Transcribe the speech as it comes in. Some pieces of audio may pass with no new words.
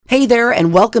Hey there,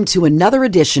 and welcome to another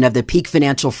edition of the Peak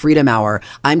Financial Freedom Hour.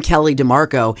 I'm Kelly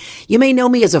DeMarco. You may know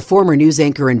me as a former news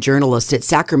anchor and journalist at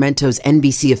Sacramento's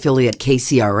NBC affiliate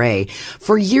KCRA.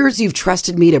 For years, you've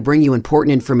trusted me to bring you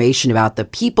important information about the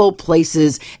people,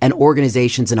 places, and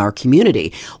organizations in our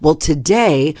community. Well,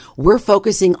 today, we're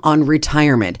focusing on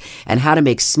retirement and how to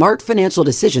make smart financial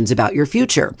decisions about your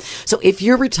future. So if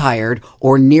you're retired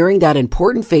or nearing that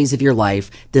important phase of your life,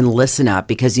 then listen up,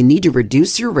 because you need to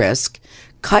reduce your risk,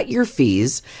 cut your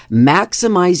fees,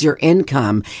 maximize your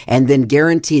income, and then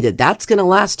guarantee that that's going to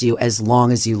last you as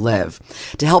long as you live.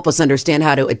 To help us understand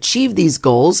how to achieve these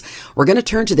goals, we're going to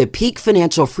turn to the Peak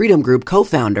Financial Freedom Group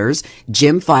co-founders,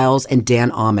 Jim Files and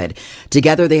Dan Ahmed.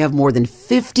 Together, they have more than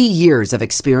 50 years of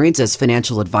experience as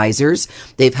financial advisors.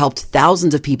 They've helped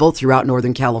thousands of people throughout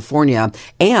Northern California,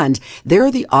 and they're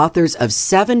the authors of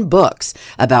 7 books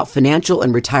about financial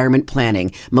and retirement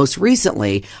planning. Most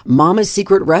recently, Mama's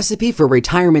Secret Recipe for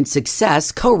Retirement Success,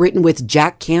 co-written with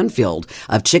Jack Canfield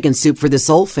of Chicken Soup for the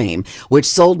Soul fame, which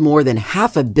sold more than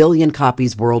 500 million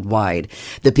copies worldwide.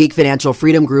 The Peak Financial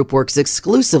Freedom Group works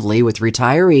exclusively with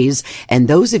retirees and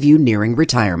those of you nearing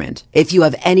retirement. If you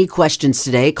have any questions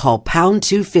today, call pound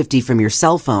 250 from your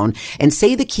cell phone and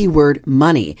say the keyword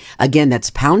money. Again, that's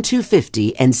pound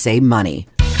 250 and say money.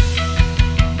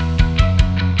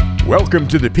 Welcome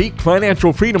to the Peak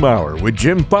Financial Freedom Hour with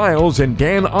Jim Files and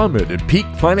Dan Ahmed at Peak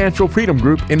Financial Freedom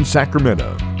Group in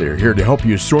Sacramento. They're here to help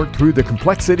you sort through the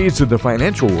complexities of the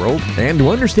financial world and to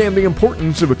understand the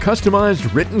importance of a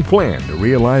customized written plan to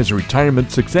realize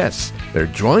retirement success. They're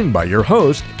joined by your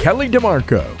host, Kelly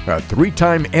DeMarco, a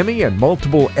 3-time Emmy and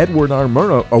multiple Edward R.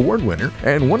 Murrow Award winner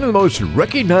and one of the most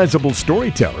recognizable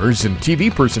storytellers and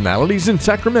TV personalities in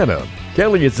Sacramento.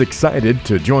 Kelly is excited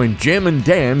to join Jim and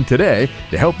Dan today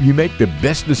to help you make the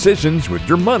best decisions with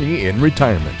your money in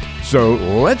retirement. So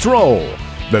let's roll.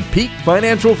 The Peak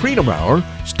Financial Freedom Hour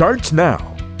starts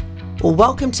now. Well,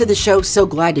 welcome to the show. So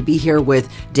glad to be here with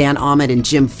Dan Ahmed and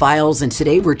Jim Files. And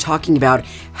today we're talking about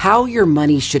how your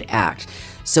money should act.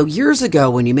 So years ago,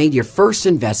 when you made your first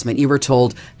investment, you were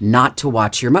told not to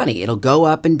watch your money. It'll go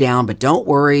up and down, but don't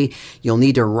worry. You'll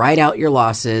need to write out your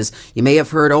losses. You may have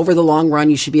heard over the long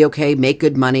run, you should be okay, make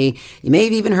good money. You may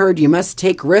have even heard you must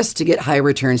take risks to get high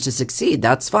returns to succeed.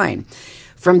 That's fine.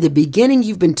 From the beginning,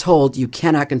 you've been told you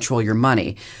cannot control your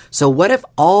money. So what if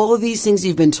all of these things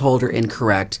you've been told are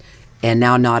incorrect and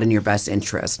now not in your best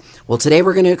interest? Well, today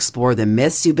we're going to explore the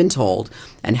myths you've been told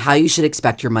and how you should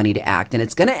expect your money to act. And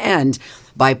it's going to end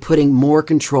by putting more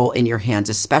control in your hands,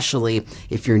 especially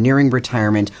if you're nearing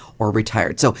retirement or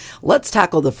retired. So let's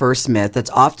tackle the first myth that's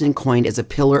often coined as a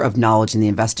pillar of knowledge in the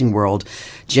investing world.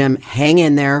 Jim, hang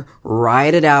in there,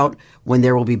 ride it out when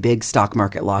there will be big stock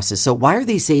market losses. So why are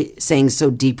these sayings so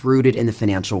deep-rooted in the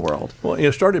financial world? Well,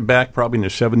 it started back probably in the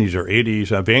 70s or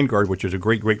 80s. Vanguard, which is a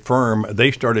great firm,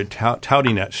 they started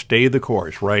touting that stay the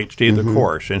course, right? Stay the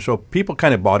course. And so people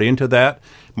kind of bought into that.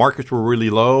 Markets were really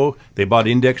low. They bought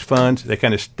index funds. They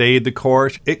kind of stayed the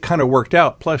course. It kind of worked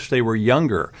out. Plus, they were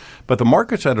younger. But the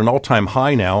market's at an all-time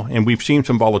high now, and we've seen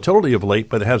some volatility of late,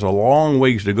 but it has a long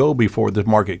ways to go before the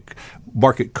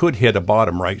market could hit a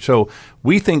bottom, right? So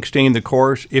we think staying the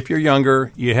course, if you're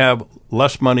younger, you have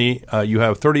less money, you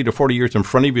have 30 to 40 years in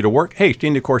front of you to work, hey,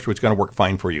 staying the course is going to work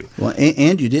fine for you. Well,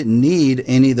 and you didn't need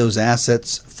any of those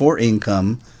assets for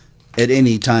income at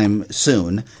any time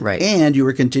soon. Right. And you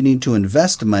were continuing to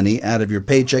invest money out of your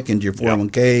paycheck into your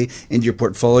 401k, into your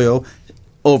portfolio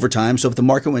over time. So if the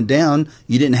market went down,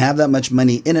 you didn't have that much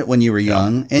money in it when you were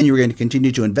young, and you were going to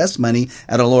continue to invest money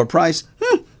at a lower price.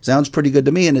 Sounds pretty good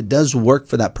to me, and it does work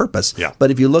for that purpose. Yeah.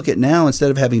 But if you look at now, instead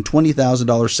of having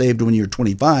 $20,000 saved when you're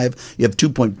 25, you have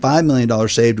 $2.5 million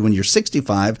saved when you're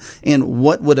 65. And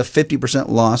what would a 50%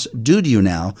 loss do to you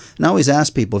now? And I always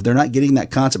ask people, if they're not getting that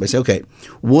concept, I say, okay,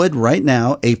 would right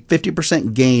now a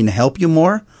 50% gain help you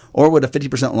more? Or would a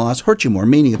 50% loss hurt you more?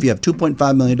 Meaning, if you have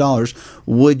 $2.5 million,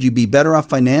 would you be better off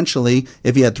financially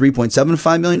if you had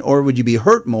 $3.75 million, or would you be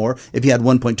hurt more if you had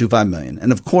 $1.25 million?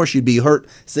 And of course, you'd be hurt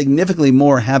significantly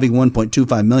more having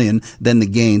 $1.25 million than the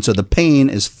gain. So the pain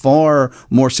is far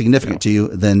more significant to you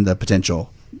than the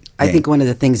potential. I think one of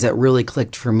the things that really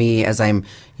clicked for me as I'm,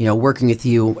 working with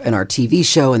you in our TV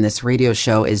show and this radio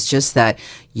show is just that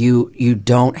you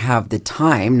don't have the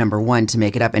time, number one, to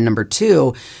make it up. And number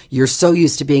two, you're so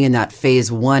used to being in that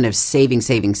phase one of saving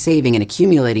and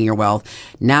accumulating your wealth.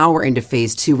 Now we're into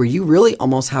phase two where you really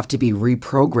almost have to be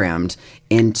reprogrammed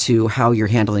into how you're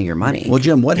handling your money. Well,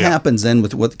 Jim, what happens then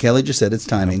with what Kelly just said, it's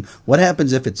timing. What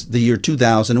happens if it's the year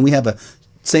 2000 and we have a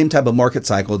same type of market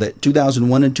cycle that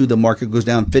 2001 and 2, the market goes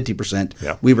down 50%.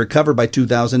 Yeah. We recover by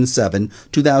 2007.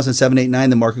 2007, 8, 9,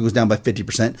 the market goes down by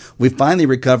 50%. We finally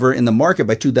recover in the market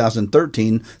by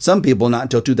 2013. Some people not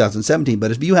until 2017.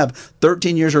 But if you have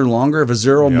 13 years or longer of a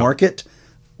zero market,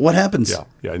 what happens?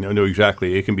 Yeah, no,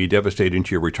 exactly. It can be devastating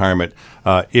to your retirement.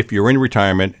 If you're in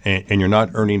retirement and you're not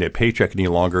earning a paycheck any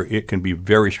longer, it can be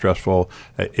very stressful.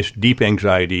 It's deep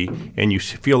anxiety, and you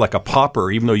feel like a pauper.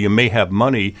 Even though you may have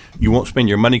money, you won't spend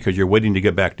your money because you're waiting to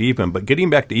get back to even. But getting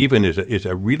back to even is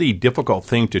a really difficult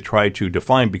thing to try to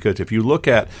define, because if you look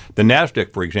at the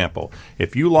NASDAQ, for example,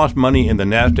 if you lost money in the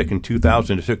NASDAQ in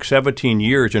 2000, it took 17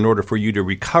 years in order for you to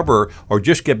recover or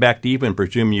just get back to even,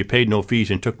 presuming you paid no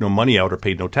fees and took no money out or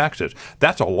paid no taxes.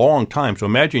 That's a long time. So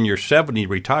imagine you're 70,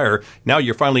 retire. Now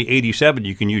you're finally 87,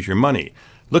 you can use your money.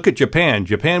 Look at Japan.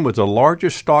 Japan was the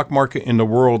largest stock market in the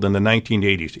world in the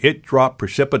 1980s. It dropped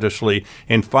precipitously,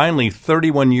 and finally,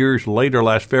 31 years later,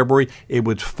 last February, it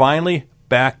was finally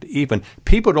back to even.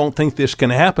 People don't think this can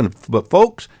happen, but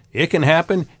folks, it can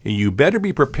happen, and you better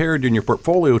be prepared in your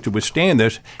portfolio to withstand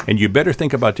this, and you better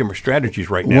think about different strategies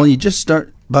right now. Well, you just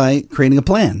start by creating a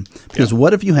plan. Because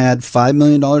what if you had $5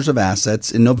 million of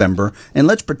assets in November, and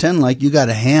let's pretend like you got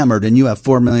hammered and you have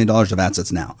 $4 million of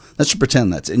assets now. Let's just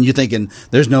pretend that's, and you're thinking,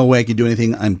 there's no way I can do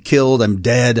anything. I'm killed. I'm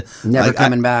dead. Never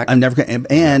coming back. I'm never coming,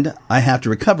 and I have to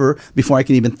recover before I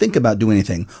can even think about doing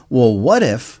anything. Well, what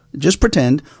if, just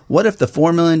pretend, what if the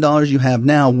 $4 million you have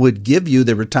now would give you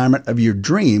the retirement of your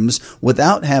dreams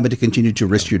without having to continue to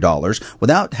risk your dollars,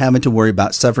 without having to worry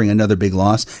about suffering another big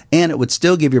loss, and it would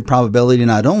still give you probability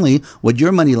not only would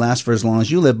your money last for as long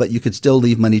as you live, but you could still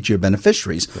leave money to your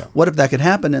beneficiaries. Yeah. What if that could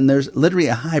happen? And there's literally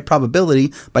a high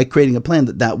probability by creating a plan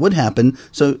that that would happen.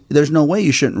 So there's no way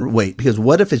you shouldn't wait, because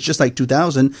what if it's just like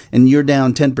 2000 and you're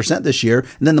down 10% this year,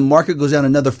 and then the market goes down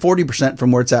another 40%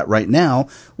 from where it's at right now?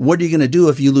 What are you going to do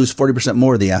if you lose 40%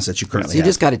 more of the assets you currently have? So you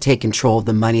just got to take control of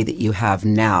the money that you have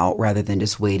now rather than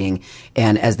just waiting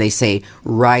and, as they say,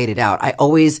 ride it out. I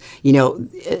always,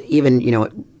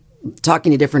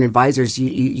 talking to different advisors,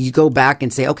 you go back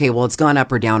and say, okay, well, it's gone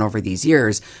up or down over these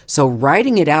years. So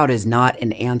riding it out is not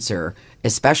an answer,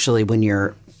 especially when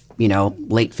you're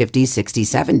late 50s, 60s,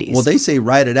 70s. Well, they say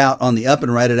ride it out on the up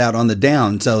and ride it out on the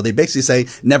down. So they basically say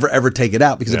never, ever take it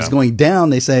out, because if it's going down,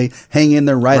 they say hang in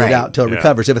there, ride it out till it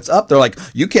recovers. If it's up, they're like,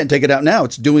 you can't take it out now.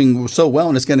 It's doing so well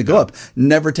and it's going to go up.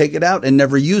 Never take it out and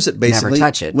never use it, basically. Never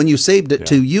touch it. When you saved it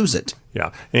to use it.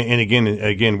 Yeah. And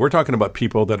again, we're talking about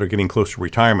people that are getting close to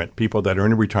retirement, people that are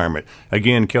in retirement.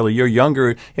 Again, Kelly, you're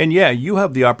younger, and you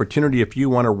have the opportunity, if you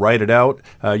want to write it out,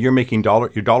 you're making your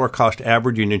dollar cost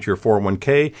averaging into your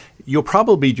 401k. You'll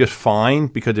probably be just fine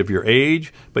because of your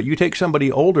age, but you take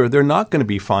somebody older, they're not going to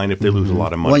be fine if they lose a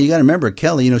lot of money. Well, you got to remember,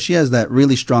 Kelly, she has that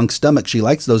really strong stomach. She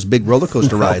likes those big roller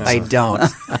coaster rides. I don't.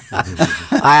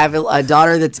 I have a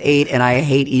daughter that's 8, and I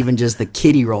hate even just the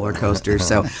kiddie roller coasters.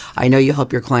 So I know you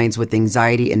help your clients with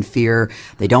anxiety and fear.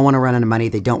 They don't want to run out of money.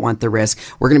 They don't want the risk.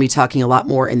 We're going to be talking a lot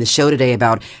more in the show today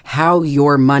about how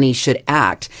your money should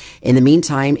act. In the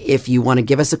meantime, if you want to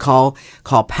give us a call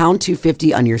pound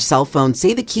 250 on your cell phone.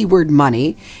 Say the keyword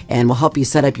money, and we'll help you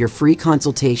set up your free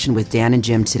consultation with Dan and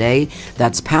Jim today.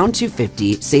 That's pound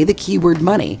 250. Say the keyword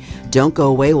money. Don't go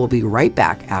away. We'll be right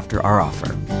back after our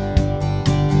offer.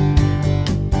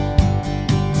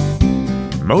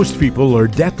 Most people are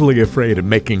deathly afraid of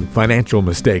making financial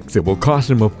mistakes that will cost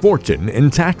them a fortune in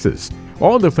taxes.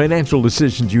 All the financial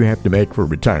decisions you have to make for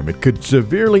retirement could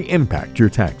severely impact your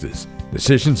taxes.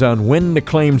 Decisions on when to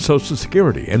claim Social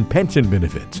Security and pension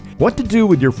benefits, what to do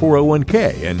with your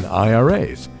 401k and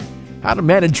IRAs, how to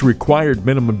manage required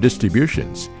minimum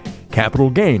distributions, capital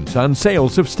gains on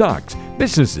sales of stocks,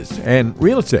 businesses, and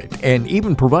real estate, and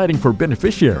even providing for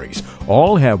beneficiaries,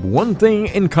 all have one thing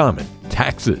in common: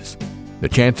 taxes. The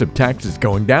chance of taxes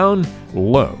going down?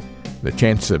 Low. The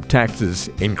chance of taxes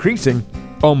increasing?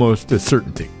 Almost a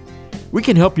certainty. We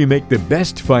can help you make the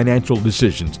best financial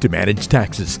decisions to manage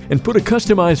taxes and put a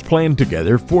customized plan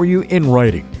together for you in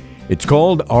writing. It's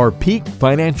called our Peak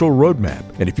Financial Roadmap,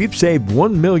 and if you've saved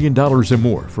 $1 million or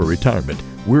more for retirement,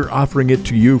 we're offering it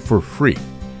to you for free.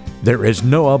 There is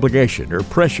no obligation or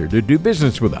pressure to do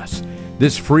business with us.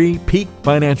 This free Peak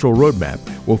Financial Roadmap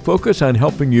will focus on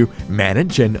helping you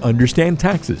manage and understand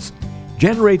taxes,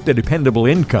 generate the dependable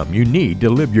income you need to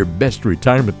live your best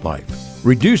retirement life,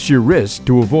 reduce your risk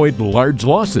to avoid large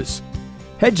losses,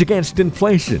 hedge against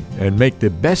inflation, and make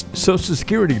the best Social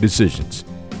Security decisions.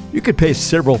 You could pay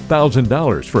several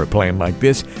 $1,000s for a plan like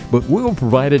this, but we will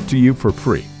provide it to you for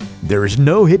free. There is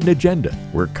no hidden agenda.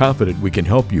 We're confident we can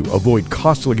help you avoid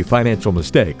costly financial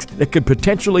mistakes that could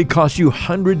potentially cost you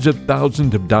hundreds of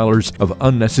thousands of dollars of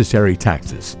unnecessary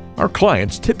taxes. Our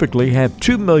clients typically have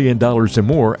 $2 million or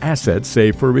more assets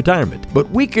saved for retirement, but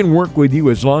we can work with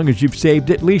you as long as you've saved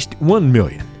at least $1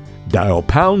 million. Dial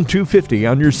pound 250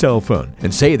 on your cell phone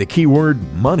and say the keyword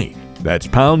money. That's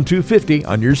pound 250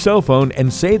 on your cell phone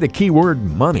and say the keyword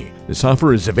money. This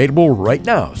offer is available right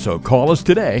now, so call us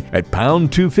today at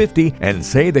pound 250 and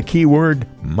say the keyword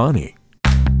money.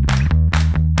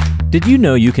 Did you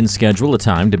know you can schedule a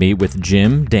time to meet with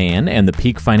Jim, Dan, and the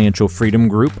Peak Financial Freedom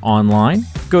Group online?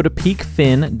 Go to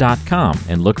peakfin.com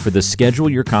and look for the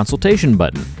Schedule Your Consultation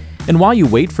button. And while you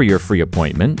wait for your free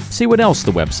appointment, see what else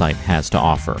the website has to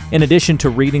offer. In addition to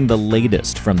reading the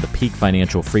latest from the Peak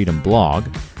Financial Freedom blog,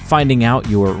 finding out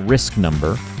your risk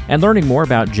number, and learning more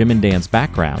about Jim and Dan's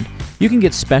background, you can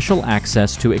get special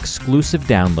access to exclusive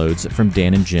downloads from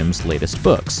Dan and Jim's latest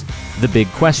books, The Big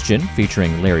Question,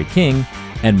 featuring Larry King,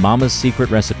 and Mama's Secret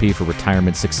Recipe for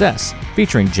Retirement Success,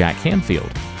 featuring Jack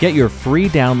Canfield. Get your free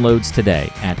downloads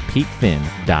today at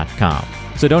peakfin.com.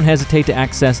 So don't hesitate to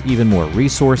access even more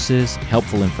resources,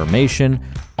 helpful information,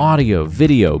 audio,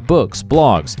 video, books,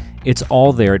 blogs. It's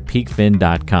all there at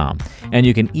peakfin.com. And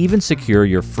you can even secure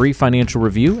your free financial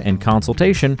review and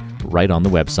consultation right on the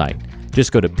website.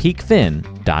 Just go to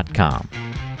peakfin.com.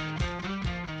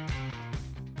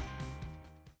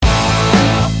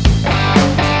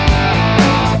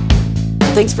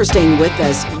 Thanks for staying with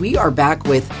us. We are back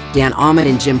with Dan Ahmed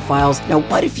and Jim Files. Now,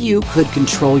 what if you could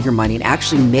control your money and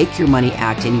actually make your money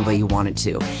act any way you want it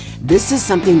to? This is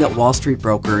something that Wall Street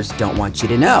brokers don't want you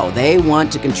to know. They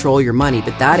want to control your money,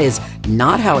 but that is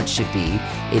not how it should be.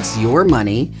 It's your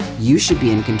money. You should be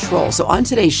in control. So on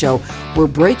today's show, we're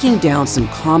breaking down some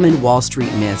common Wall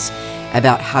Street myths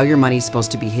about how your money is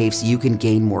supposed to behave so you can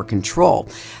gain more control.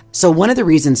 So one of the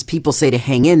reasons people say to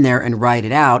hang in there and ride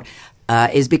it out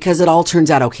is because it all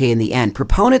turns out okay in the end.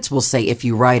 Proponents will say if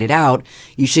you ride it out,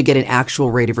 you should get an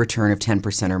actual rate of return of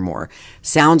 10% or more.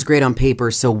 Sounds great on paper,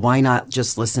 so why not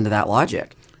just listen to that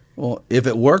logic? Well, if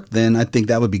it worked, then I think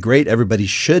that would be great. Everybody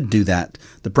should do that.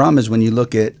 The problem is when you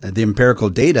look at the empirical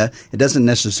data, it doesn't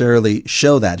necessarily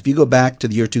show that. If you go back to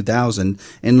the year 2000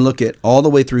 and look at all the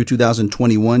way through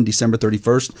 2021, December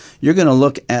 31st, you're going to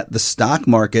look at the stock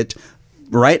market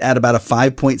right at about a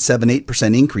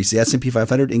 5.78% increase. The S&P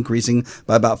 500 increasing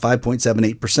by about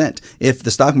 5.78%. If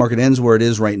the stock market ends where it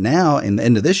is right now in the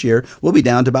end of this year, we'll be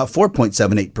down to about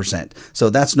 4.78%. So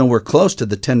that's nowhere close to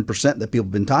the 10% that people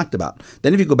have been talked about.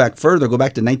 Then if you go back further, go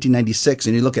back to 1996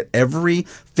 and you look at every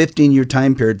 15-year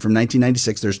time period from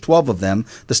 1996, there's 12 of them.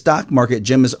 The stock market,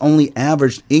 Jim, has only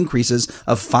averaged increases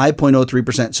of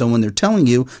 5.03%. So when they're telling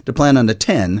you to plan on a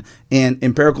 10 and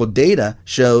empirical data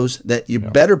shows that you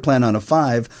better plan on a 5,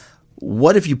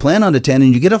 what if you plan on a 10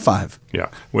 and you get a 5?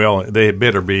 Yeah, well, they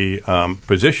better be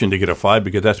positioned to get a 5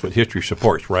 because that's what history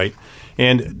supports, right?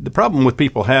 And the problem with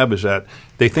people have is that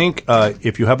they think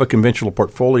if you have a conventional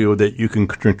portfolio that you can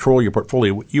control your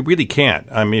portfolio. You really can't.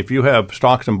 I mean, if you have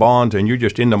stocks and bonds and you're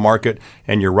just in the market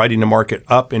and you're riding the market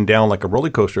up and down like a roller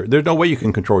coaster, there's no way you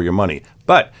can control your money.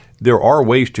 But there are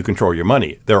ways to control your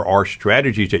money. There are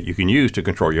strategies that you can use to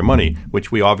control your money,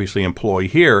 which we obviously employ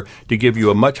here to give you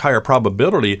a much higher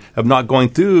probability of not going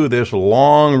through this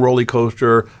long roller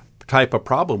coaster type of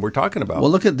problem we're talking about. Well,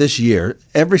 look at this year.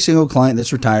 Every single client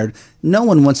that's retired, no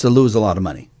one wants to lose a lot of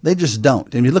money. They just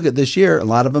don't. And if you look at this year, a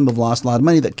lot of them have lost a lot of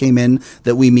money that came in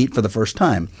that we meet for the first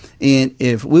time. And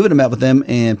if we would have met with them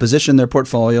and positioned their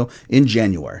portfolio in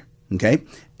January, okay,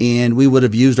 and we would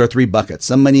have used our 3 buckets,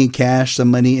 some money in cash,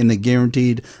 some money in the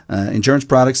guaranteed insurance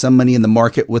products, some money in the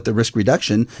market with the risk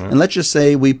reduction. And let's just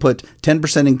say we put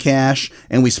 10% in cash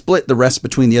and we split the rest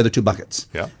between the other 2 buckets.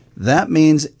 Yeah. That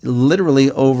means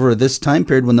literally over this time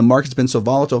period when the market's been so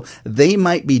volatile, they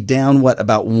might be down,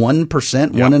 about 1%,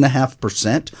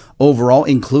 1.5% overall,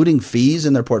 including fees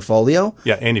in their portfolio?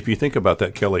 Yeah, and if you think about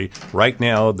that, Kelly, right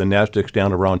now the Nasdaq's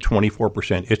down around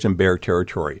 24%. It's in bear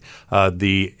territory.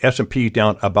 The S&P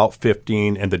down about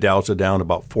 15, and the Dow's are down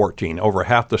about 14. Over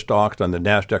half the stocks on the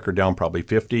Nasdaq are down probably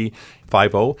 50.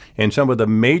 50, and some of the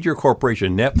major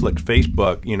corporations, Netflix,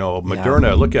 Facebook,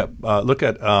 Moderna. Look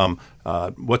at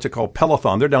what's it called,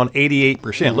 Peloton. They're down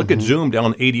 88%. Look at Zoom,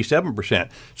 down 87%.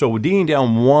 So being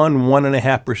down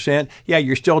 1.5%, yeah,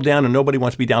 you're still down, and nobody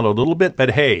wants to be down a little bit.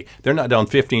 But hey, they're not down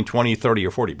 15, 20, 30,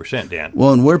 or 40%, Dan.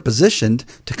 Well, and we're positioned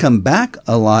to come back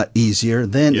a lot easier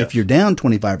than if you're down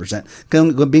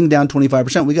 25%. Being down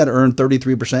 25%, we got to earn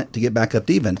 33% to get back up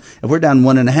to even. If we're down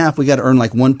 1.5%, we got to earn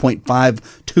like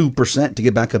 1.52%. 1% to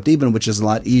get back up to even, which is a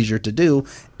lot easier to do.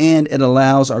 And it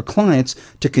allows our clients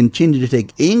to continue to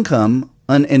take income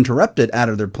uninterrupted out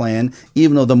of their plan,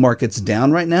 even though the market's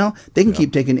down right now. They can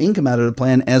keep taking income out of the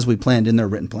plan as we planned in their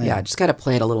written plan. Yeah, just got to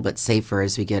play it a little bit safer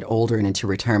as we get older and into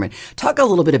retirement. Talk a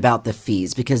little bit about the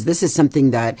fees, because this is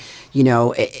something that,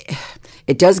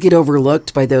 it does get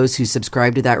overlooked by those who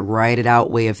subscribe to that write it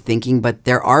out way of thinking, but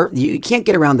you can't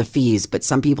get around the fees, but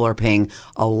some people are paying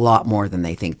a lot more than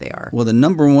they think they are. Well, the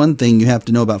number one thing you have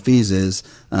to know about fees is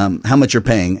how much you're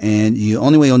paying. And the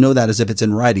only way you'll know that is if it's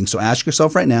in writing. So ask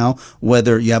yourself right now,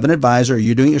 whether you have an advisor or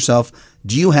you're doing it yourself,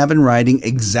 do you have in writing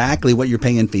exactly what you're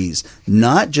paying in fees?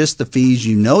 Not just the fees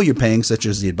you're paying, such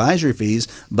as the advisory fees,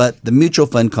 but the mutual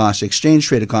fund costs, exchange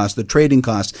traded costs, the trading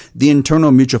costs, the internal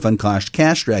mutual fund cost,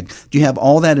 cash drag. Do you have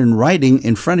all that in writing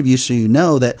in front of you so you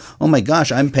know that, oh my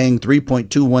gosh, I'm paying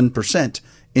 3.21%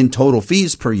 in total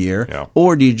fees per year? Yeah.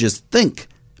 Or do you just think,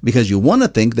 because you want to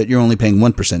think that you're only paying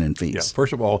 1% in fees? Yeah.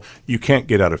 First of all, you can't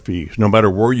get out of fees. No matter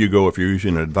where you go, if you're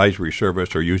using an advisory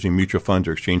service or using mutual funds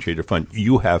or exchange traded fund,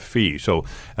 you have fees. So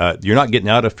you're not getting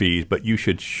out of fees, but you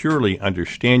should surely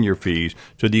understand your fees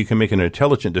so that you can make an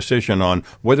intelligent decision on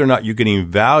whether or not you're getting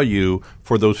value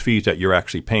for those fees that you're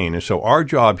actually paying. And so our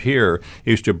job here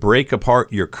is to break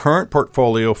apart your current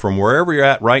portfolio from wherever you're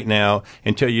at right now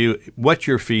and tell you what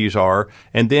your fees are.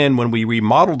 And then when we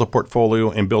remodel the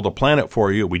portfolio and build a plan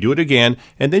for you, we do it again,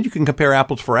 and then you can compare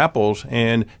apples for apples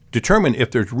and determine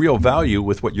if there's real value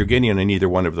with what you're getting in either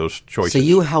one of those choices. So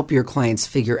you help your clients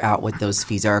figure out what those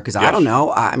fees are, because I don't know.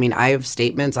 I mean, I have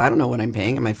statements. I don't know what I'm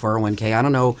paying in my 401k. I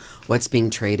don't know what's being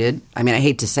traded. I mean, I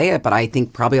hate to say it, but I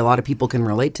think probably a lot of people can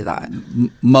relate to that.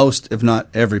 Most, if not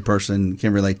every person,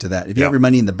 can relate to that. If you have your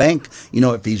money in the bank, you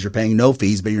know what fees you're paying, no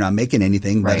fees, but you're not making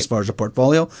anything. Right. But as far as a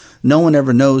portfolio, no one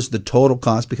ever knows the total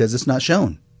cost because it's not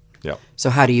shown. Yeah. So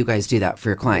how do you guys do that for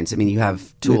your clients? I mean, you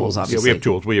have tools, obviously. Yeah, we have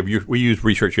tools. We use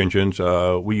research engines.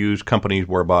 We use companies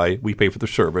whereby we pay for the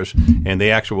service, and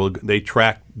they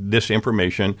track this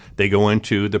information. They go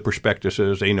into the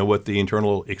prospectuses. They know what the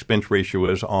internal expense ratio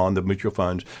is on the mutual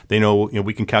funds. They know,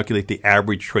 we can calculate the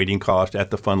average trading cost at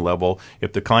the fund level.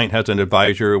 If the client has an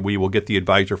advisor, we will get the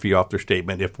advisor fee off their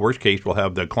statement. If worst case, we'll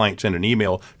have the client send an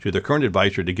email to the current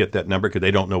advisor to get that number because they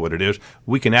don't know what it is.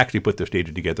 We can actually put this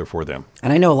data together for them.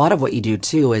 And I know a lot of what you do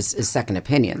too is second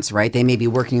opinions, right? They may be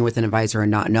working with an advisor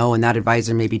and not know, and that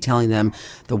advisor may be telling them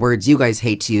the words you guys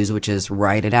hate to use, which is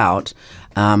write it out.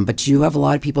 But you have a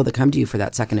lot of people that come to you for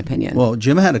that second opinion. Well,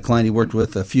 Jim had a client he worked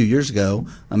with a few years ago.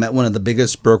 I'm at one of the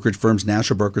biggest brokerage firms,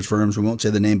 national brokerage firms. We won't say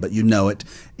the name, but you know it.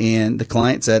 And the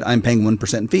client said, I'm paying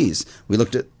 1% in fees. We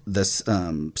looked at the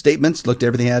statements, looked at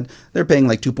everything he had. They're paying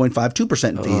like 2.52%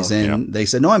 in fees. And they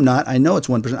said, no, I'm not. I know it's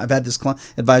 1%. I've had this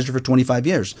advisor for 25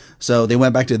 years. So they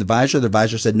went back to the advisor. The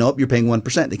advisor said, nope, you're paying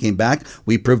 1%. They came back.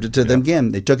 We proved it to them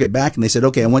again. They took it back and they said,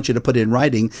 okay, I want you to put it in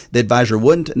writing. The advisor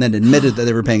wouldn't, and then admitted that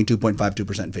they were paying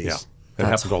 2.52% fees. Yeah. That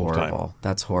happens all the time.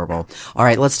 That's horrible. All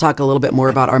right, let's talk a little bit more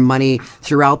about our money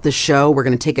throughout the show. We're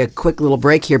going to take a quick little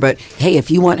break here, but hey,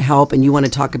 if you want help and you want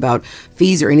to talk about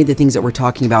fees or any of the things that we're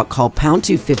talking about, call pound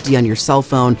 250 on your cell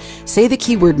phone, say the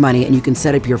keyword money, and you can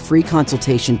set up your free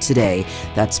consultation today.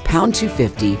 That's pound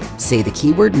 250, say the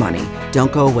keyword money.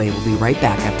 Don't go away. We'll be right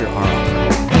back after our offer.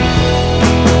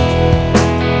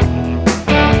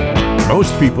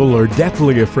 Most people are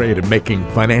deathly afraid of making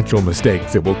financial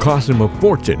mistakes that will cost them a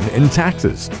fortune in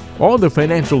taxes. All the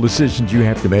financial decisions you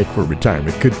have to make for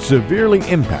retirement could severely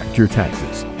impact your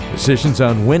taxes. Decisions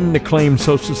on when to claim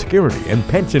Social Security and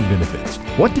pension benefits,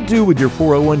 what to do with your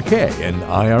 401k and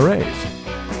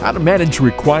IRAs, how to manage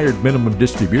required minimum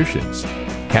distributions,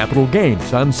 capital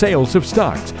gains on sales of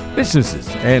stocks, businesses,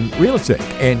 and real estate,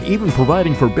 and even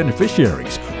providing for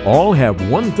beneficiaries all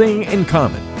have one thing in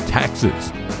common: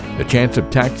 taxes. The chance of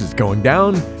taxes going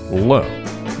down, low.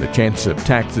 The chance of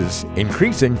taxes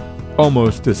increasing,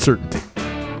 almost a certainty.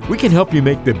 We can help you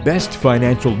make the best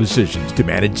financial decisions to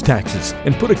manage taxes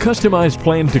and put a customized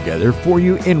plan together for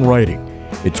you in writing.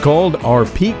 It's called our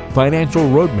Peak Financial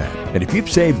Roadmap, and if you've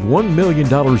saved $1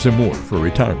 million or more for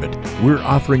retirement, we're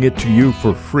offering it to you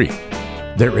for free.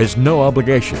 There is no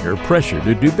obligation or pressure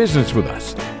to do business with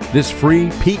us. This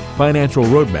free Peak Financial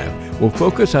Roadmap will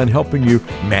focus on helping you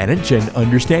manage and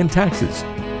understand taxes,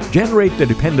 generate the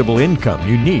dependable income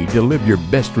you need to live your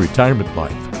best retirement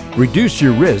life, reduce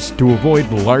your risk to avoid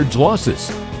large losses,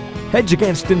 hedge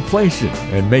against inflation,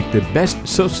 and make the best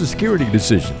Social Security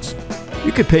decisions.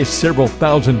 You could pay several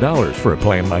 $1,000s for a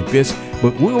plan like this,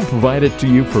 but we'll provide it to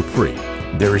you for free.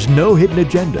 There is no hidden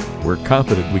agenda. We're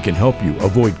confident we can help you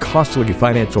avoid costly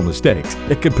financial mistakes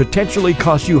that could potentially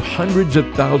cost you hundreds of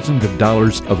thousands of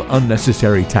dollars of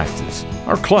unnecessary taxes.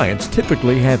 Our clients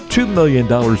typically have $2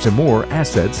 million or more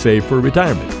assets saved for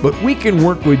retirement, but we can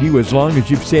work with you as long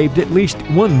as you've saved at least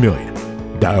 $1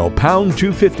 million. Dial pound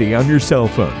 250 on your cell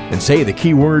phone and say the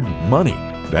keyword money.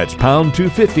 That's pound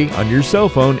 250 on your cell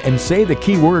phone and say the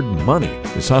keyword money.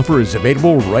 This offer is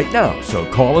available right now, so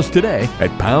call us today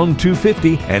at pound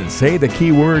 250 and say the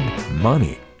keyword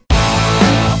money.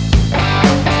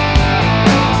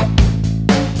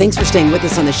 Thanks for staying with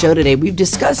us on the show today. We've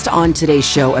discussed on today's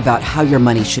show about how your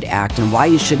money should act and why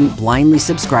you shouldn't blindly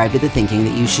subscribe to the thinking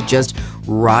that you should just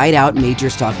ride out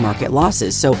major stock market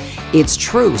losses. So it's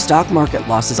true, stock market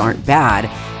losses aren't bad.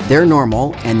 They're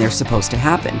normal and they're supposed to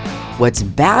happen. What's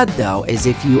bad, though, is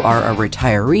if you are a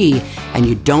retiree and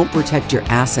you don't protect your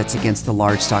assets against the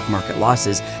large stock market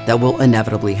losses that will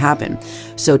inevitably happen.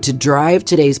 So to drive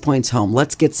today's points home,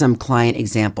 let's get some client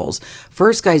examples.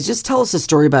 First, guys, just tell us a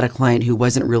story about a client who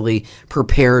wasn't really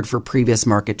prepared for previous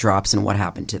market drops and what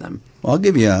happened to them. Well, I'll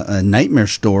give you a nightmare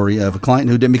story of a client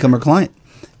who didn't become our client.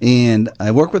 And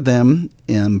I worked with them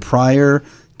prior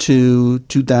to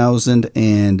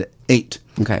 2008.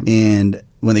 Okay. And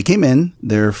when they came in,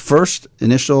 their first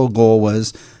initial goal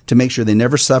was to make sure they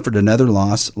never suffered another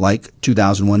loss like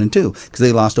 2001 and 2, because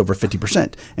they lost over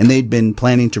 50%. And they'd been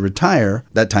planning to retire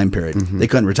that time period. Mm-hmm. They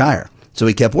couldn't retire. So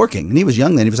he kept working. And he was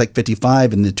young then. He was like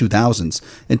 55 in the 2000s.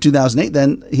 In 2008,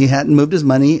 then, he hadn't moved his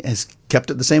money, has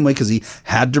kept it the same way because he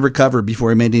had to recover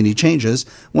before he made any changes.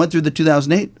 Went through the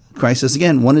 2008 crisis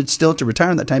again, wanted still to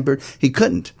retire in that time period. He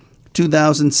couldn't.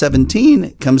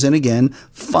 2017 comes in again,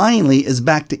 finally is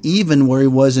back to even where he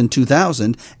was in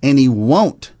 2000, and he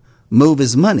won't move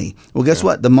his money. Well, guess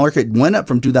what? The market went up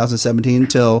from 2017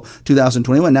 till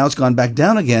 2021. Now it's gone back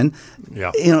down again.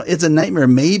 Yeah. You know, it's a nightmare.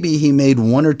 Maybe he made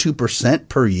 1 or 2%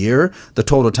 per year, the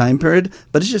total time period,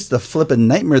 but it's just the flipping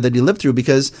nightmare that he lived through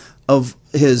because of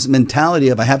his mentality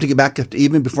of I have to get back to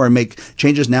even before I make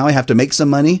changes. Now I have to make some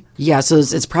money. Yeah, so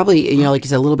it's probably, like you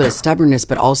said, a little bit of stubbornness,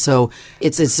 but also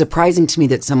it's surprising to me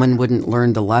that someone wouldn't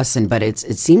learn the lesson, but it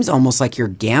seems almost like you're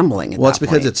gambling at Well, that it's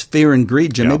because point. it's fear and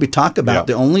greed, Jim. Yeah. Maybe talk about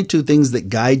Yeah. the only two things that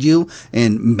guide you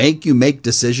and make you make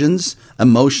decisions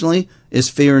emotionally is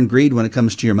fear and greed when it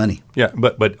comes to your money. Yeah,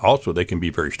 but also they can be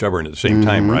very stubborn at the same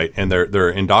time, right? And they're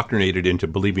indoctrinated into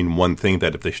believing one thing,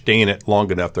 that if they stay in it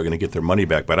long enough, they're going to get their money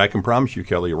back. But I can promise you,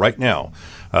 Kelly, right now,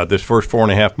 this first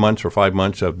 4.5 months or 5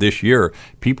 months of this year,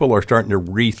 people are starting to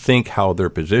rethink how they're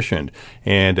positioned.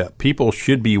 And people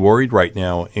should be worried right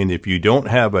now. And if you don't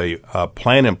have a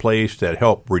plan in place that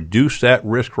help reduce that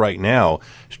risk right now,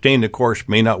 staying the course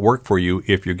may not work for you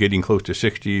if you're getting close to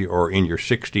 60 or in your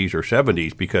 60s or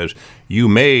 70s, because you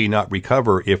may not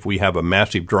recover if we have a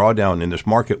massive drawdown in this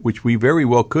market, which we very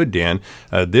well could, Dan.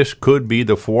 This could be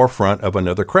the forefront of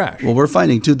another crash. Well, we're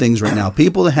finding two things right now.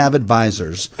 People that have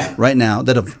advisors right now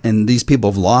and these people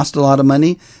have lost a lot of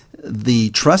money. The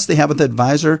trust they have with the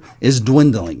advisor is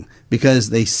dwindling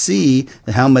because they see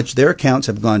how much their accounts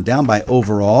have gone down by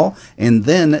overall, and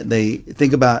then they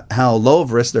think about how low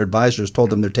of risk their advisors told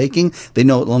them they're taking. They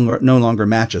no longer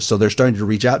match us, so they're starting to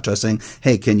reach out to us saying,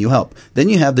 "Hey, can you help?" Then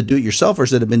you have the do-it-yourselfers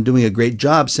that have been doing a great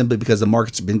job simply because the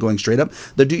market's been going straight up.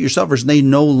 The do-it-yourselfers, they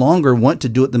no longer want to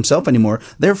do it themselves anymore.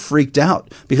 They're freaked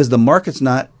out because the market's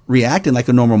not reacting like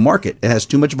a normal market. It has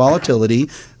too much volatility.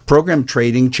 Program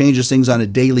trading changes things on a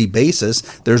daily basis.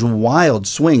 There's wild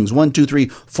swings, 1, 2, 3,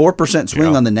 4%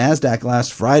 swing on the NASDAQ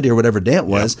last Friday or whatever day it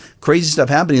was. Crazy stuff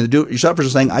happening. The do-it-yourselfers are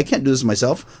saying, I can't do this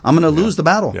myself. I'm going to lose the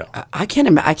battle. Yeah. I can't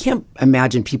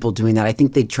imagine people doing that. I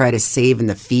think they try to save in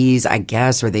the fees, I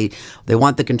guess, or they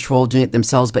want the control doing it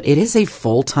themselves. But it is a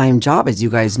full-time job, as you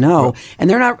guys know, and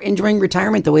they're not enjoying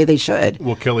retirement the way they should.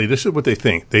 Well, Kelly, this is what they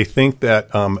think. They think that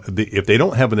if they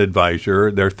don't have an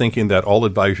advisor, they're thinking that all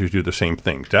advisors do the same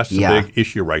things. That's the big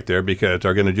issue right there, because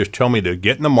they're going to just tell me to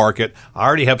get in the market. I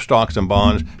already have stocks and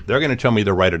bonds. They're going to tell me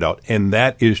to write it out. And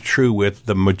that is true with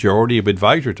the majority of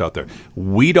advisors out there.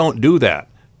 We don't do that.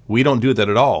 We don't do that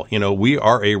at all. We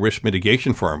are a risk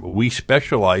mitigation firm. We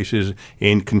specialize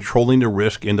in controlling the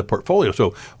risk in the portfolio.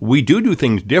 So we do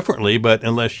things differently, but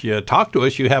unless you talk to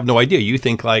us, you have no idea. You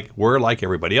think like we're like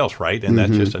everybody else, right? And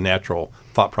that's just a natural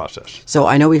thought process. So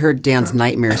I know we heard Dan's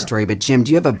nightmare story, but Jim,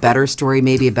 do you have a better story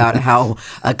maybe about how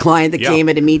a client that came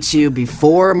in to meet you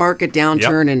before a market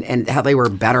downturn and how they were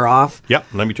better off? Yep.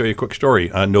 Let me tell you a quick story.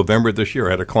 November this year,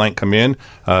 I had a client come in,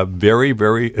 a very,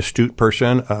 very astute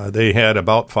person. They had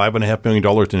about $5.5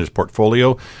 million in his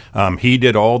portfolio. He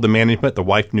did all the management. The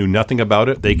wife knew nothing about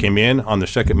it. They came in on the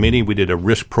second meeting. We did a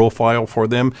risk profile for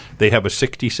them. They have a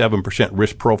 67%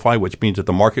 risk profile, which means that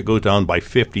the market goes down by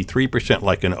 53%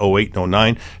 like in 08 and 09.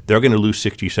 69. They're going to lose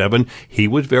 67. He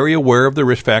was very aware of the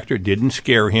risk factor. It didn't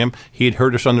scare him. He had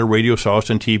heard us on the radio, saw us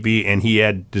on TV, and he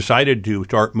had decided to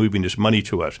start moving this money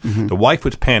to us. The wife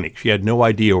was panicked. She had no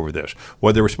idea over this.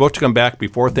 Well, they were supposed to come back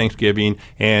before Thanksgiving,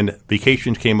 and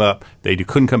vacations came up. They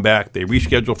couldn't come back. They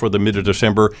rescheduled for the mid of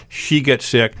December. She gets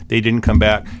sick. They didn't come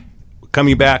back.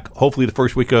 Coming back, hopefully the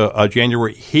first week of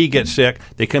January, he gets sick.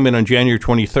 They come in on January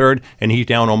 23rd, and he's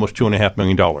down almost $2.5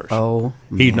 million. Oh,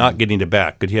 he's not getting it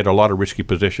back because he had a lot of risky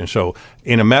positions. So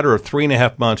in a matter of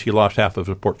 3.5 months, he lost half of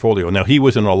his portfolio. Now, he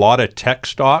was in a lot of tech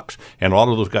stocks, and a lot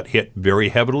of those got hit very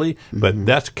heavily, but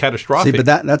that's catastrophic. See, but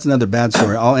that's another bad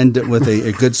story. I'll end it with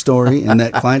a good story, and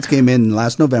that clients came in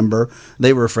last November.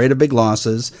 They were afraid of big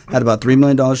losses, had about $3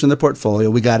 million in their portfolio.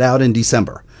 We got out in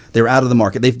December. They were out of the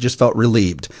market. They just felt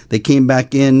relieved. They came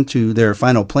back into their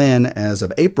final plan as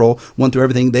of April, went through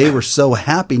everything. They were so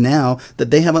happy now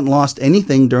that they haven't lost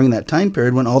anything during that time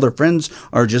period when all their friends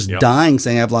are just dying,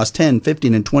 saying, I've lost 10,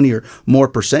 15, and 20 or more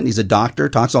percent. He's a doctor,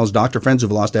 talks to all his doctor friends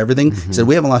who've lost everything. He said,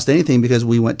 we haven't lost anything because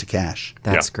we went to cash.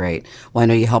 That's great. Well, I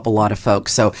know you help a lot of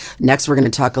folks. So next we're going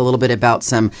to talk a little bit about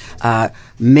some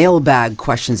mailbag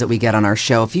questions that we get on our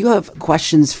show. If you have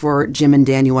questions for Jim and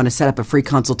Dan, you want to set up a free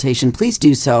consultation, please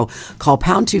do so. Call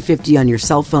pound 250 on your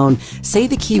cell phone. Say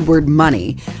the keyword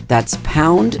money. That's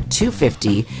pound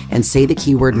 250 and say the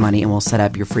keyword money, and we'll set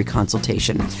up your free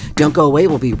consultation. Don't go away.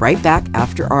 We'll be right back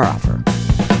after our offer.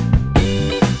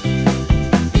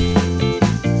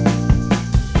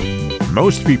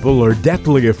 Most people are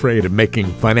deathly afraid of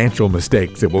making financial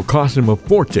mistakes that will cost them a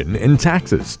fortune in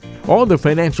taxes. All the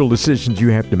financial decisions you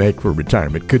have to make for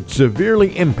retirement could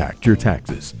severely impact your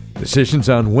taxes. Decisions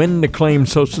on when to claim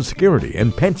Social Security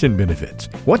and pension benefits,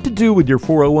 what to do with your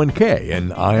 401k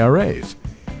and IRAs,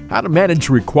 how to manage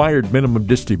required minimum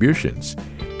distributions,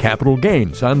 capital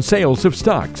gains on sales of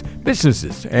stocks,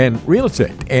 businesses, and real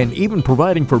estate, and even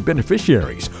providing for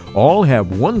beneficiaries all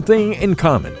have one thing in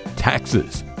common: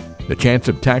 taxes. The chance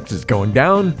of taxes going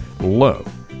down? Low.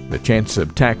 The chance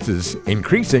of taxes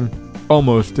increasing?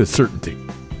 Almost a certainty.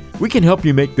 We can help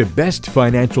you make the best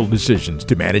financial decisions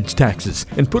to manage taxes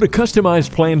and put a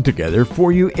customized plan together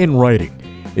for you in writing.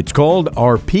 It's called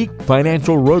our Peak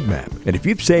Financial Roadmap, and if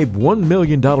you've saved $1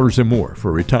 million or more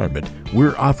for retirement,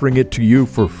 we're offering it to you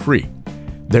for free.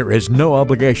 There is no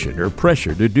obligation or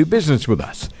pressure to do business with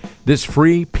us. This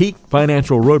free Peak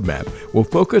Financial Roadmap will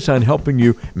focus on helping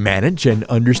you manage and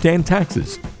understand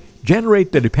taxes,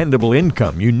 generate the dependable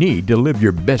income you need to live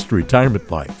your best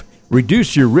retirement life,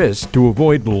 reduce your risk to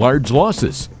avoid large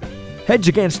losses, hedge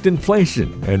against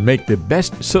inflation, and make the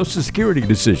best Social Security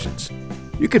decisions.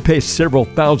 You could pay several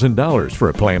 $1,000s for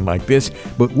a plan like this,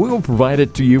 but we will provide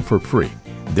it to you for free.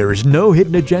 There is no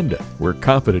hidden agenda. We're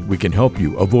confident we can help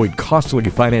you avoid costly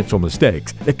financial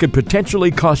mistakes that could potentially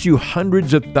cost you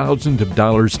hundreds of thousands of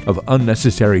dollars of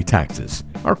unnecessary taxes.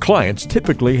 Our clients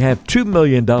typically have $2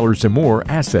 million or more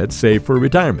assets saved for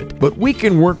retirement, but we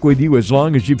can work with you as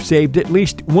long as you've saved at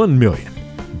least $1 million.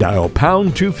 Dial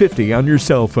pound 250 on your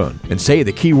cell phone and say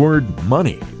the keyword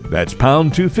money. That's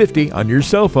pound 250 on your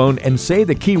cell phone and say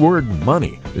the keyword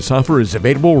money. This offer is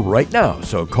available right now,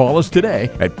 so call us today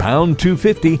at pound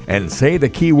 250 and say the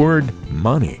keyword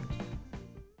money.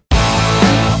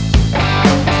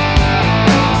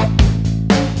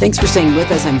 Thanks for staying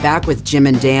with us. I'm back with Jim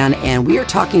and Dan, and we are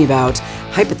talking about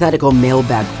hypothetical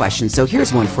mailbag questions. So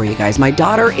here's one for you guys. My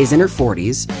daughter is in her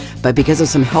 40s, but because of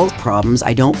some health problems,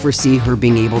 I don't foresee her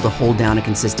being able to hold down a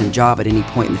consistent job at any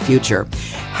point in the future.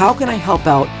 How can I help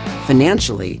out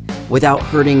financially without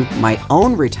hurting my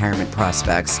own retirement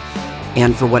prospects?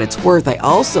 And for what it's worth, I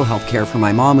also help care for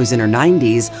my mom who's in her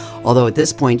 90s, although at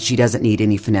this point she doesn't need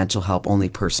any financial help, only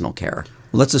personal care.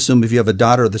 Let's assume if you have a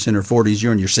daughter that's in her 40s,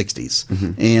 you're in your 60s.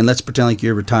 And let's pretend like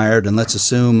you're retired, and let's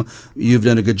assume you've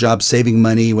done a good job saving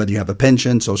money, whether you have a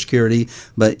pension, Social Security,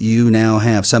 but you now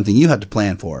have something you have to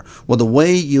plan for. Well, the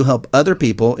way you help other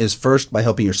people is first by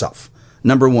helping yourself.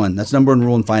 Number one, that's number one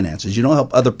rule in finances. You don't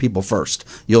help other people first.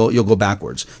 You'll go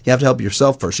backwards. You have to help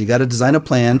yourself first. You got to design a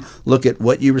plan, look at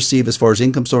what you receive as far as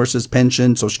income sources,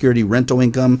 pension, Social Security, rental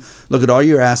income. Look at all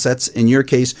your assets. In your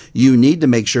case, you need to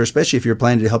make sure, especially if you're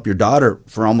planning to help your daughter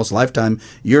for almost a lifetime,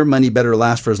 your money better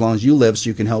last for as long as you live so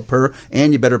you can help her,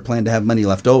 and you better plan to have money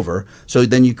left over. So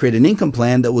then you create an income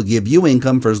plan that will give you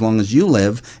income for as long as you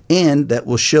live, and that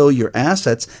will show your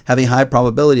assets have a high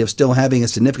probability of still having a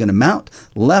significant amount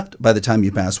left by the time you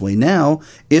pass away. Now,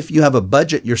 if you have a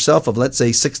budget yourself of, let's say,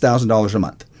 $6,000 a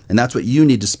month, and that's what you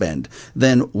need to spend,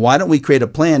 then why don't we create a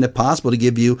plan, if possible, to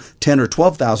give you $10,000 or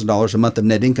 $12,000 a month of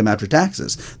net income after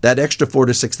taxes? That extra $4,000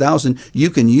 to $6,000 you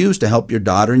can use to help your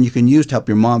daughter, and you can use to help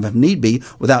your mom if need be,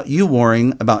 without you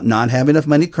worrying about not having enough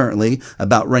money currently,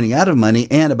 about running out of money,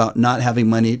 and about not having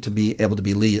money to be able to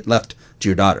be left to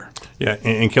your daughter. Yeah,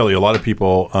 and Kelly, a lot of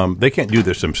people, they can't do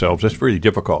this themselves. It's really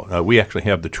difficult. We actually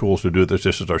have the tools to do this.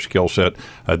 This is our skill set.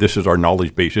 This is our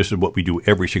knowledge base. This is what we do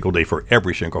every single day for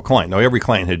every single client. Now, every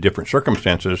client had different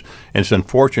circumstances, and it's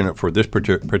unfortunate for this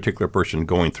particular person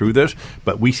going through this,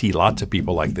 but we see lots of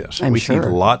people like this. I'm we sure. see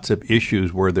lots of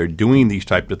issues where they're doing these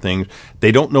types of things.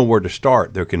 They don't know where to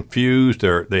start. They're confused.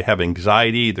 They have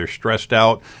anxiety. They're stressed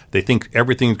out. They think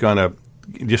everything's going to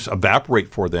just evaporate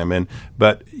for them.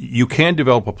 But you can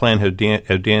develop a plan,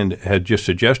 as Dan had just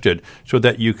suggested, so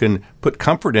that you can put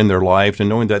comfort in their lives and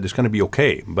knowing that it's going to be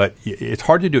okay. But it's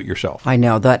hard to do it yourself. I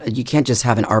know that you can't just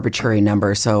have an arbitrary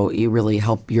number, so you really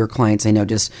help your clients, I know,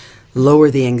 just lower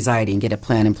the anxiety and get a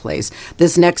plan in place.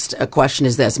 This next question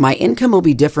is this. My income will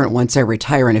be different once I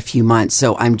retire in a few months,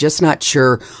 so I'm just not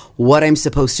sure what I'm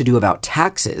supposed to do about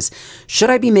taxes. Should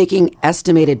I be making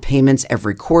estimated payments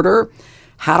every quarter?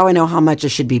 How do I know how much I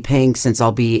should be paying since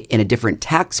I'll be in a different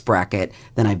tax bracket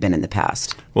than I've been in the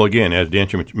past? Well, again, as Dan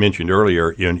mentioned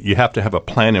earlier, you have to have a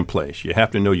plan in place. You have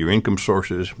to know your income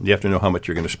sources. You have to know how much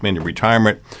you're going to spend in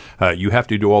retirement. You have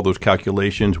to do all those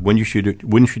calculations. When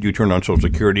should you turn on Social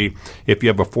Security? If you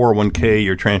have a 401k,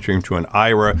 you're transferring to an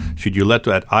IRA. Should you let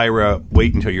that IRA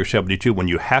wait until you're 72 when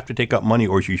you have to take out money,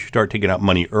 or should you start taking out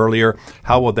money earlier?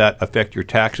 How will that affect your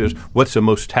taxes? What's the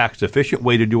most tax efficient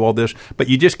way to do all this? But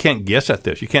you just can't guess at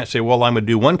this. You can't say, well, I'm going to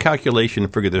do one calculation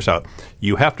and figure this out.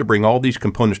 You have to bring all these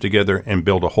components together and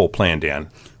build a whole plan, Dan.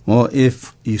 Well,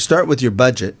 if you start with your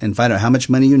budget and find out how much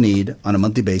money you need on a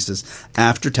monthly basis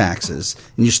after taxes,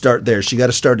 and you start there, so you got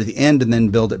to start at the end and then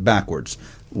build it backwards.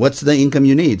 What's the income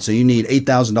you need? So you need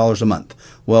 $8,000 a month.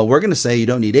 Well, we're going to say you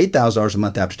don't need $8,000 a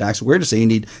month after tax. We're going to say you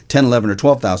need $10,000, $11,000, or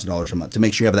 $12,000 a month to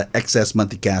make sure you have that excess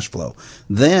monthly cash flow.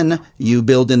 Then you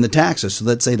build in the taxes. So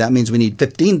let's say that means we need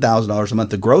 $15,000 a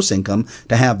month of gross income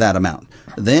to have that amount.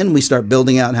 Then we start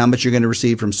building out how much you're going to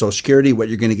receive from Social Security, what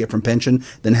you're going to get from pension,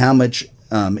 then how much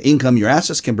income your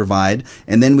assets can provide,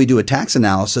 and then we do a tax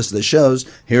analysis that shows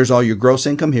here's all your gross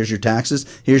income, here's your taxes,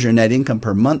 here's your net income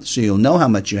per month, so you'll know how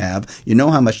much you have, you know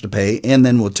how much to pay, and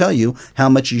then we'll tell you how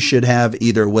much you should have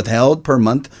either withheld per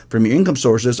month from your income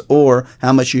sources or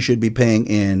how much you should be paying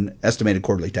in estimated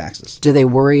quarterly taxes. Do they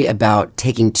worry about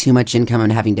taking too much income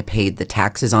and having to pay the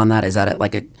taxes on that? Is that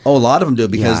like a... Oh, a lot of them do,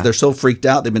 because they're so freaked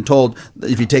out. They've been told that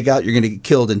if you take out, you're going to get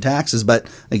killed in taxes. But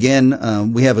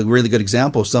again, we have a really good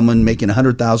example of someone making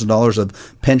 $100,000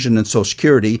 of pension and Social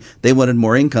Security. They wanted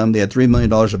more income. They had $3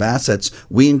 million of assets.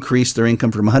 We increased their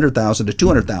income from $100,000 to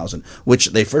 $200,000, which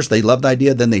they loved the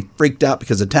idea. Then they freaked out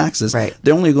because of taxes. Right.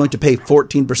 They're only going to pay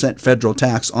 14% federal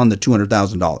tax on the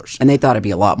 $200,000. And they thought it'd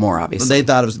be a lot more, obviously. They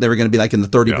thought they were going to be like in the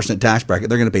 30% tax bracket.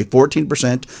 They're going to pay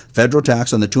 14% federal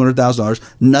tax on the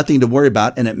 $200,000, nothing to worry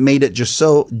about. And it made it just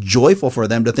so joyful for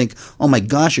them to think, oh my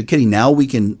gosh, you're kidding. Now we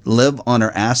can live on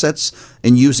our assets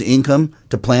and use income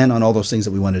to plan on all those things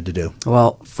that we wanted to do.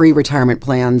 Well, free retirement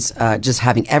plans, just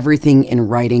having everything in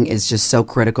writing is just so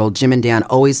critical. Jim and Dan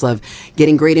always love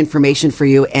getting great information for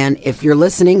you. And if you're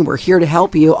listening, we're here to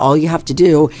help you. All you have to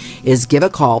do is give a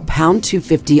call, pound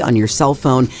 250 on your cell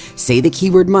phone, say the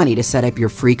keyword money to set up your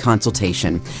free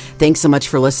consultation. Thanks so much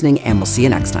for listening, and we'll see you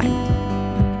next time.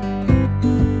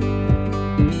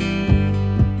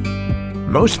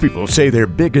 Most people say their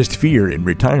biggest fear in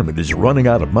retirement is running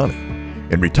out of money.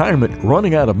 In retirement,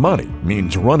 running out of money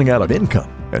means running out of income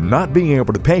and not being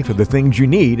able to pay for the things you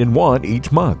need and want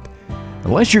each month.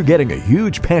 Unless you're getting a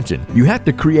huge pension, you have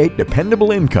to create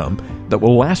dependable income that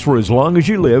will last for as long as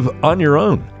you live on your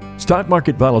own. Stock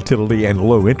market volatility and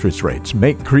low interest rates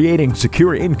make creating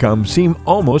secure income seem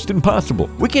almost impossible.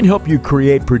 We can help you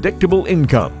create predictable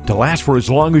income to last for as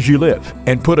long as you live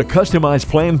and put a customized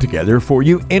plan together for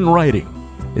you in writing.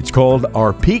 It's called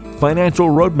our Peak Financial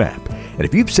Roadmap. And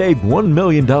if you've saved $1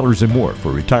 million or more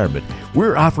for retirement,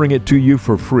 we're offering it to you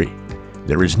for free.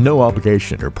 There is no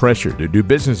obligation or pressure to do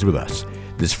business with us.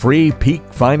 This free Peak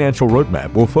Financial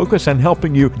Roadmap will focus on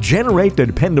helping you generate the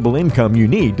dependable income you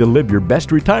need to live your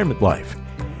best retirement life.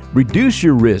 Reduce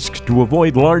your risks to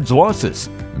avoid large losses.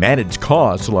 Manage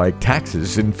costs like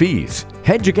taxes and fees.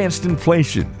 Hedge against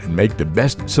inflation and make the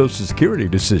best Social Security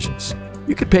decisions.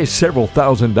 You could pay several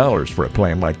 $1,000s for a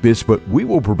plan like this, but we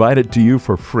will provide it to you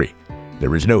for free.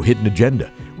 There is no hidden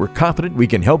agenda. We're confident we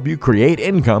can help you create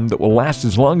income that will last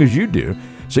as long as you do,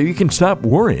 so you can stop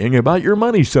worrying about your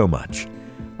money so much.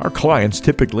 Our clients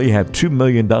typically have $2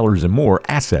 million or more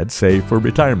assets saved for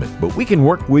retirement, but we can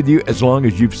work with you as long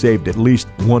as you've saved at least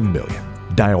 $1 million.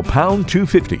 Dial pound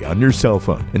 250 on your cell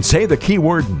phone and say the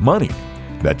keyword money.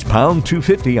 That's pound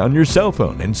 250 on your cell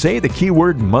phone and say the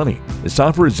keyword money. This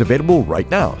offer is available right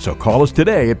now, so call us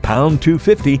today at pound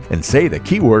 250 and say the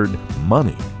keyword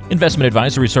money. Investment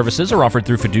advisory services are offered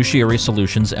through Fiduciary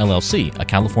Solutions, LLC, a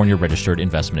California registered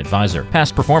investment advisor.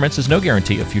 Past performance is no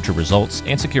guarantee of future results,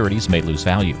 and securities may lose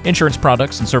value. Insurance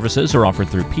products and services are offered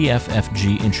through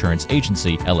PFFG Insurance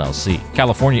Agency, LLC.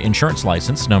 California Insurance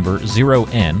License Number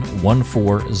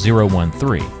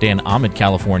 0N14013. Dan Ahmed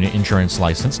California Insurance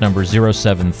License Number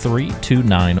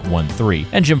 0732913.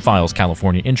 And Jim Files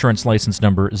California Insurance License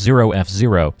Number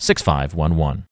 0F06511.